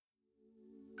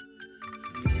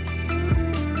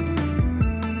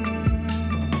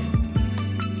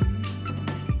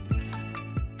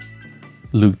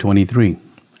Luke 23.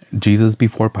 Jesus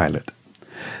before Pilate.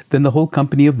 Then the whole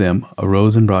company of them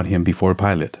arose and brought him before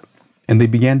Pilate. And they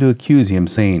began to accuse him,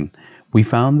 saying, We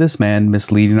found this man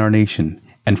misleading our nation,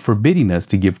 and forbidding us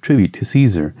to give tribute to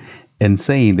Caesar, and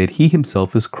saying that he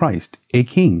himself is Christ, a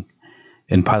king.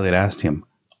 And Pilate asked him,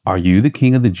 Are you the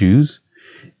king of the Jews?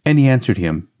 And he answered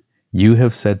him, You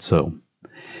have said so.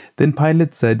 Then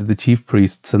Pilate said to the chief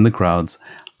priests and the crowds,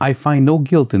 I find no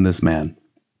guilt in this man.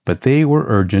 But they were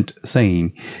urgent,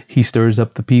 saying, He stirs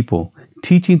up the people,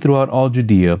 teaching throughout all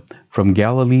Judea, from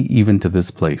Galilee even to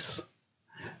this place.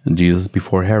 And Jesus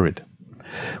before Herod.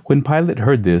 When Pilate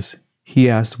heard this, he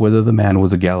asked whether the man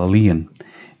was a Galilean.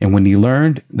 And when he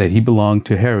learned that he belonged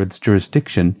to Herod's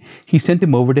jurisdiction, he sent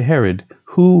him over to Herod,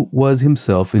 who was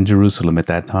himself in Jerusalem at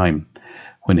that time.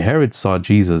 When Herod saw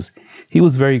Jesus, he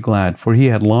was very glad, for he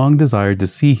had long desired to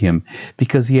see him,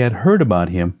 because he had heard about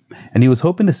him, and he was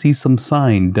hoping to see some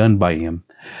sign done by him.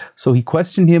 So he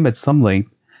questioned him at some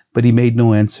length, but he made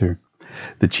no answer.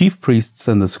 The chief priests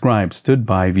and the scribes stood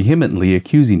by, vehemently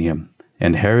accusing him,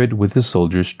 and Herod with his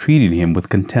soldiers treated him with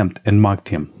contempt and mocked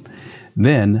him.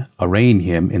 Then, arraying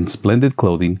him in splendid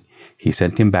clothing, he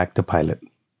sent him back to Pilate.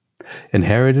 And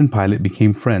Herod and Pilate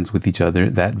became friends with each other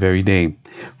that very day,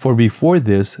 for before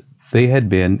this they had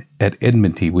been at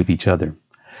enmity with each other.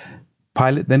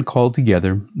 Pilate then called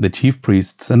together the chief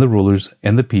priests and the rulers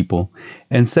and the people,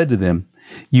 and said to them,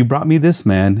 You brought me this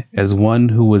man as one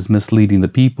who was misleading the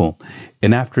people,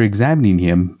 and after examining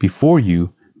him before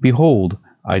you, behold,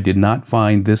 I did not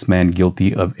find this man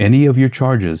guilty of any of your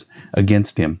charges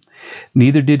against him.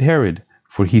 Neither did Herod,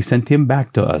 for he sent him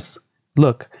back to us.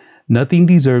 Look, nothing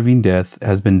deserving death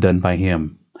has been done by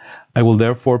him. I will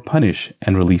therefore punish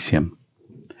and release him.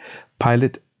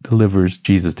 Pilate delivers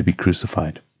Jesus to be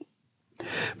crucified.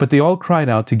 But they all cried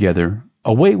out together,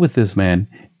 Away with this man,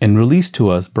 and release to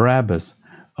us Barabbas,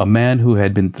 a man who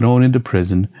had been thrown into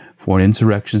prison for an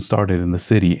insurrection started in the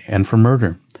city, and for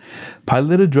murder.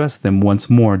 Pilate addressed them once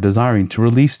more, desiring to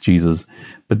release Jesus,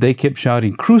 but they kept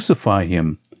shouting, Crucify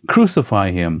him!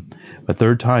 Crucify him! A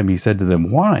third time he said to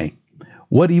them, Why?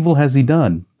 What evil has he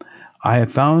done? I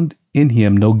have found in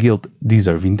him no guilt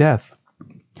deserving death.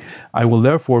 I will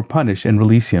therefore punish and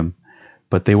release him.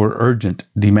 But they were urgent,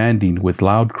 demanding with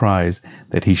loud cries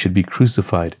that he should be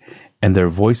crucified, and their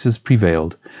voices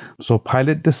prevailed. So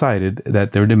Pilate decided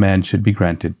that their demand should be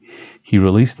granted. He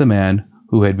released the man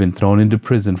who had been thrown into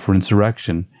prison for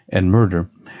insurrection and murder,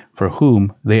 for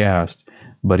whom they asked,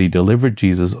 but he delivered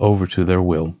Jesus over to their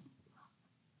will.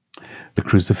 The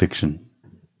crucifixion.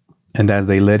 And as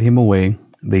they led him away,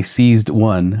 they seized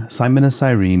one, Simon of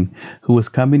Cyrene, who was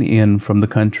coming in from the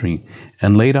country,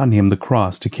 and laid on him the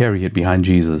cross to carry it behind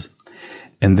Jesus.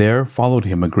 And there followed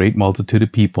him a great multitude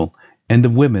of people, and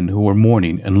of women who were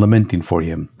mourning and lamenting for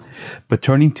him. But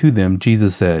turning to them,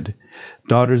 Jesus said,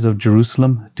 Daughters of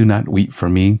Jerusalem, do not weep for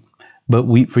me, but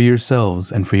weep for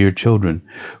yourselves and for your children.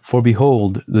 For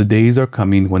behold, the days are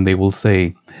coming when they will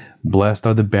say, Blessed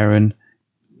are the barren,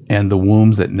 and the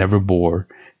wombs that never bore,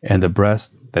 and the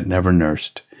breasts that never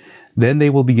nursed. Then they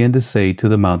will begin to say to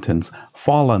the mountains,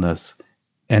 Fall on us,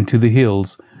 and to the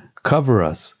hills, Cover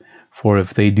us. For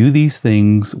if they do these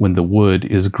things when the wood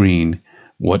is green,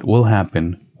 what will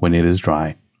happen when it is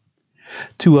dry?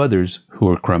 2 others, who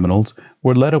were criminals,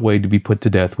 were led away to be put to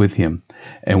death with him.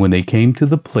 And when they came to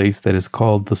the place that is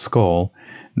called the Skull,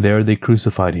 there they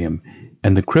crucified him,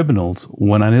 and the criminals,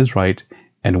 one on his right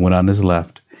and one on his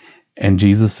left. And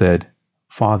Jesus said,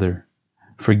 Father,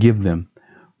 forgive them,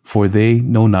 for they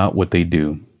know not what they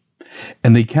do.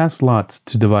 And they cast lots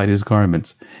to divide his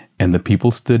garments, and the people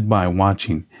stood by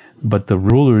watching. But the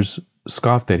rulers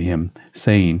scoffed at him,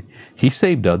 saying, He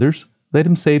saved others, let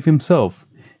him save himself,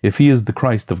 if he is the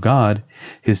Christ of God,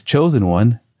 his chosen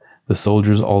one. The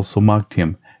soldiers also mocked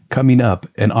him, coming up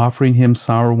and offering him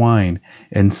sour wine,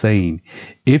 and saying,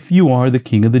 If you are the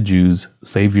King of the Jews,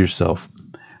 save yourself.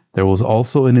 There was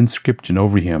also an inscription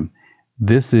over him,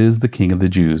 This is the King of the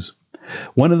Jews.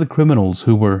 One of the criminals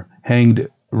who were hanged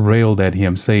railed at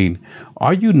him, saying,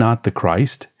 Are you not the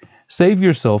Christ? Save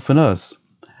yourself and us.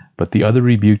 But the other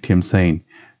rebuked him, saying,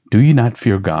 Do you not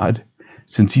fear God,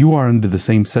 since you are under the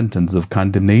same sentence of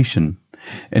condemnation?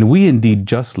 And we indeed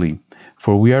justly,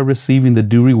 for we are receiving the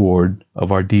due reward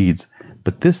of our deeds.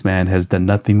 But this man has done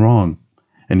nothing wrong.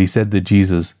 And he said to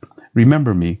Jesus,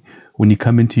 Remember me when you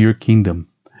come into your kingdom.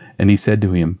 And he said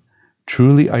to him,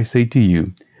 Truly I say to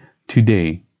you,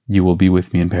 today you will be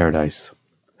with me in paradise.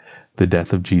 The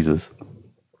death of Jesus.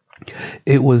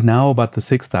 It was now about the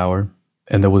 6th hour,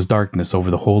 and there was darkness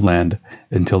over the whole land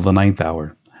until the 9th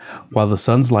hour, while the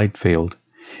sun's light failed,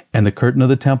 and the curtain of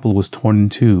the temple was torn in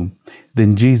two.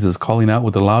 Then Jesus, calling out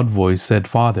with a loud voice, said,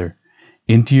 Father,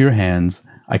 into your hands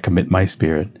I commit my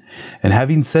spirit. And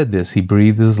having said this, he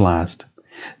breathed his last.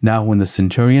 Now when the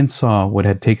centurion saw what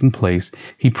had taken place,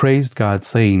 he praised God,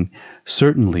 saying,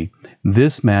 Certainly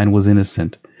this man was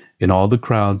innocent. And all the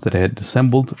crowds that had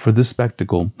assembled for this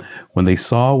spectacle, when they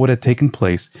saw what had taken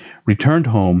place, returned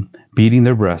home, beating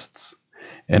their breasts.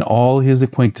 And all his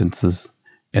acquaintances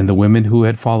and the women who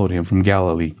had followed him from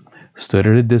Galilee stood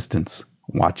at a distance,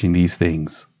 watching these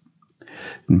things.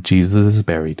 And Jesus is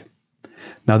buried.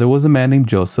 Now there was a man named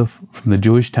Joseph from the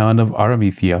Jewish town of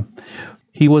Arimathea.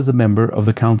 He was a member of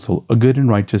the council, a good and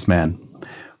righteous man,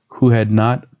 who had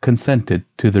not consented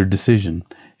to their decision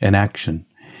and action,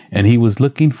 and he was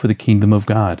looking for the kingdom of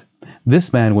God.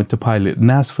 This man went to Pilate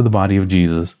and asked for the body of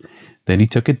Jesus. Then he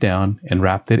took it down and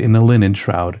wrapped it in a linen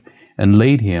shroud and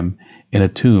laid him in a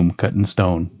tomb cut in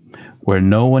stone, where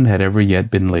no one had ever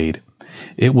yet been laid.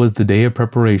 It was the day of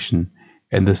preparation,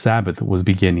 and the Sabbath was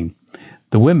beginning.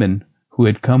 The women who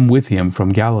had come with him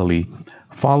from Galilee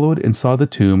followed and saw the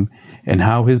tomb and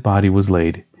how his body was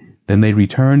laid. Then they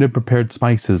returned and prepared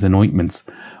spices and ointments.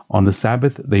 On the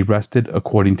Sabbath they rested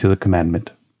according to the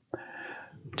commandment.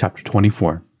 Chapter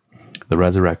 24. The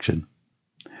Resurrection.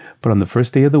 But on the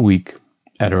first day of the week,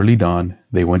 at early dawn,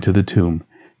 they went to the tomb,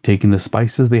 taking the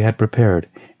spices they had prepared,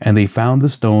 and they found the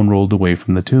stone rolled away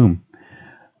from the tomb.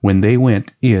 When they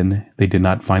went in, they did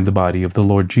not find the body of the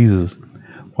Lord Jesus.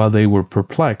 While they were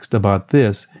perplexed about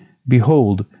this,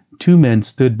 behold, two men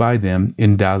stood by them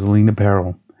in dazzling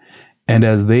apparel. And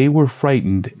as they were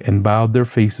frightened and bowed their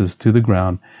faces to the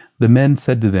ground, the men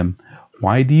said to them,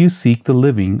 Why do you seek the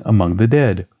living among the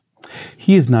dead?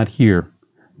 He is not here,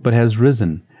 but has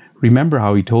risen. Remember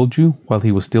how he told you, while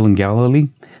he was still in Galilee,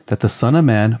 that the Son of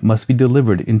Man must be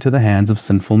delivered into the hands of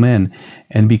sinful men,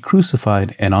 and be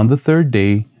crucified, and on the third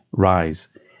day rise.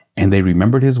 And they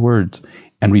remembered his words,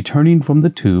 and returning from the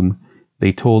tomb,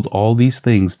 they told all these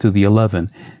things to the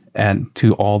 11, and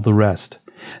to all the rest.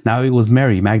 Now it was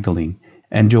Mary Magdalene,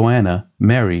 and Joanna,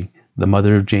 Mary, the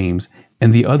mother of James,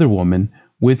 and the other woman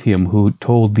with him who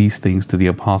told these things to the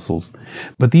apostles.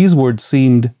 But these words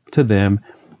seemed to them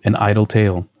an idle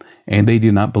tale, and they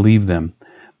did not believe them.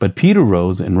 But Peter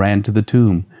rose and ran to the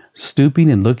tomb. Stooping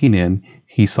and looking in,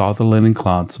 he saw the linen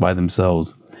cloths by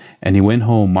themselves, and he went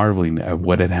home marveling at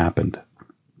what had happened.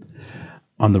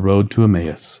 On the road to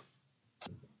Emmaus.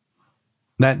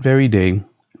 That very day,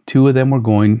 two of them were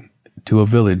going to a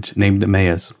village named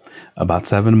Emmaus, about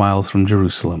 7 miles from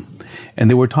Jerusalem, and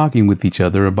they were talking with each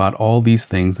other about all these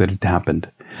things that had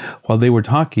happened. While they were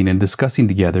talking and discussing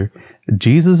together,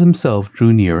 Jesus himself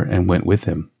drew near and went with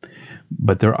them.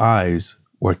 But their eyes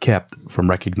were kept from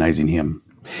recognizing him.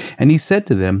 And he said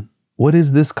to them, What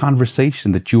is this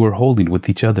conversation that you are holding with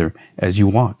each other as you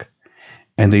walk?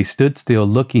 And they stood still,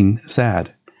 looking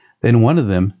sad. Then one of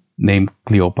them, named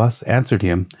Cleopas, answered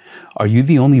him, Are you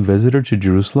the only visitor to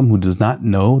Jerusalem who does not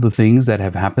know the things that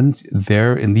have happened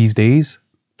there in these days?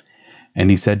 And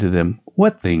he said to them,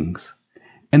 What things?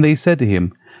 And they said to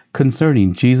him,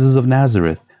 Concerning Jesus of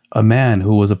Nazareth, a man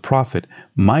who was a prophet,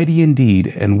 mighty in deed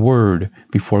and word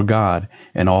before God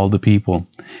and all the people,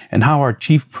 and how our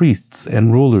chief priests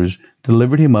and rulers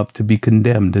delivered him up to be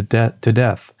condemned to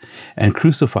death, and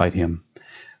crucified him.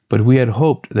 But we had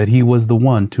hoped that he was the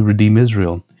one to redeem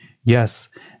Israel. Yes,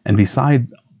 and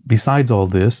besides all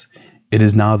this, it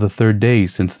is now the third day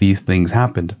since these things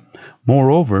happened.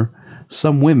 Moreover,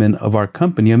 some women of our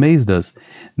company amazed us.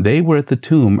 They were at the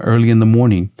tomb early in the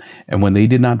morning, and when they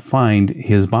did not find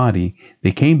his body,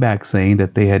 they came back saying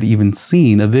that they had even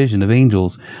seen a vision of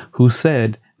angels who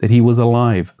said that he was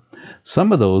alive.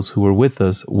 Some of those who were with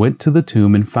us went to the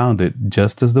tomb and found it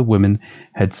just as the women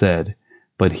had said,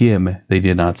 but him they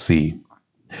did not see.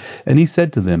 And he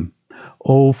said to them,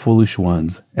 O foolish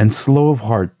ones, and slow of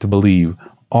heart to believe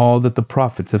all that the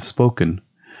prophets have spoken.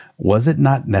 Was it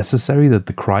not necessary that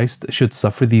the Christ should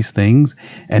suffer these things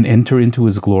and enter into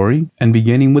his glory? And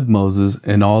beginning with Moses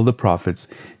and all the prophets,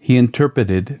 he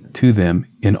interpreted to them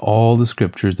in all the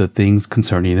scriptures the things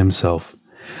concerning himself.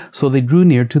 So they drew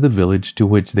near to the village to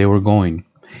which they were going.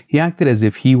 He acted as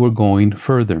if he were going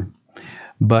further.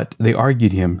 But they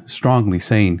argued him strongly,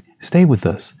 saying, Stay with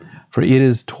us, for it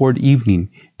is toward evening,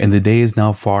 and the day is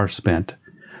now far spent.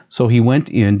 So he went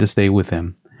in to stay with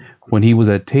them. When he was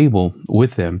at table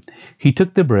with them, he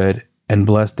took the bread and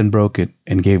blessed and broke it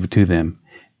and gave it to them.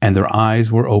 And their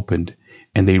eyes were opened,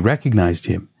 and they recognized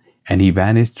him, and he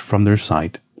vanished from their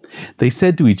sight. They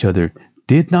said to each other,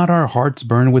 Did not our hearts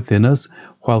burn within us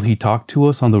while he talked to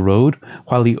us on the road,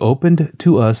 while he opened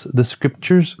to us the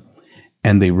scriptures?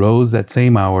 And they rose that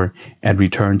same hour and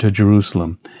returned to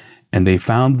Jerusalem. And they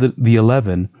found the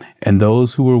 11, and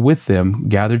those who were with them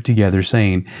gathered together,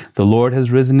 saying, The Lord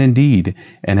has risen indeed,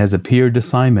 and has appeared to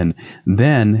Simon.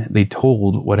 Then they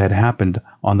told what had happened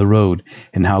on the road,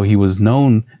 and how he was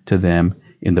known to them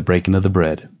in the breaking of the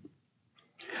bread.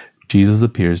 Jesus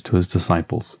appears to his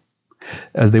disciples.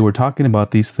 As they were talking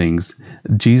about these things,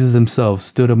 Jesus himself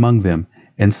stood among them,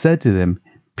 and said to them,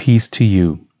 Peace to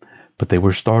you. But they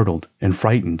were startled and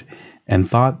frightened, and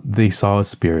thought they saw a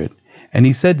spirit. And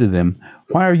he said to them,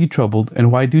 Why are you troubled,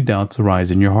 and why do doubts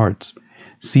arise in your hearts?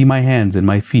 See my hands and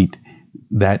my feet,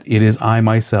 that it is I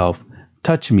myself.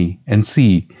 Touch me, and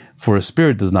see, for a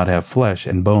spirit does not have flesh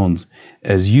and bones,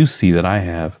 as you see that I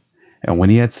have. And when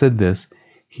he had said this,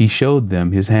 he showed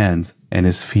them his hands and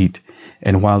his feet.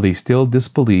 And while they still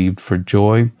disbelieved for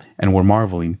joy and were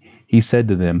marveling, he said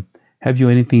to them, Have you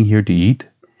anything here to eat?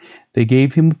 They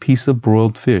gave him a piece of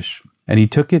broiled fish, and he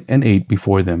took it and ate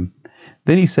before them.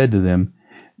 Then he said to them,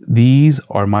 These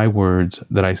are my words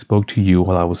that I spoke to you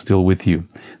while I was still with you,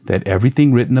 that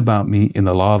everything written about me in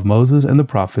the law of Moses and the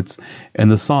prophets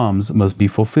and the Psalms must be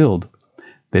fulfilled.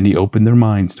 Then he opened their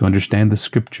minds to understand the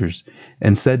Scriptures,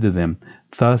 and said to them,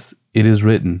 Thus it is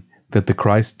written, that the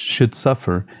Christ should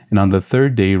suffer, and on the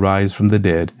third day rise from the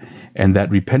dead, and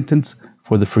that repentance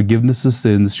for the forgiveness of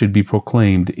sins should be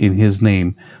proclaimed in his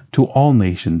name to all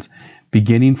nations,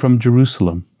 beginning from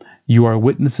Jerusalem. You are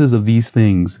witnesses of these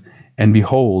things, and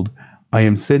behold, I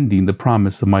am sending the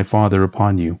promise of my Father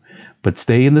upon you. But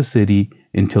stay in the city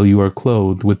until you are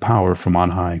clothed with power from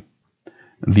on high.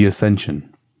 The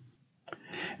Ascension.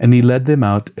 And he led them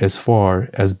out as far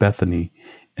as Bethany,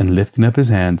 and lifting up his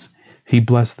hands, he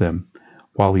blessed them.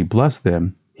 While he blessed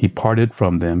them, he parted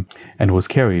from them, and was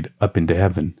carried up into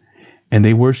heaven. And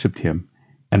they worshipped him,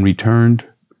 and returned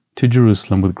to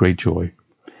Jerusalem with great joy,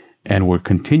 and were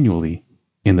continually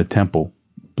in the temple,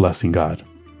 blessing God.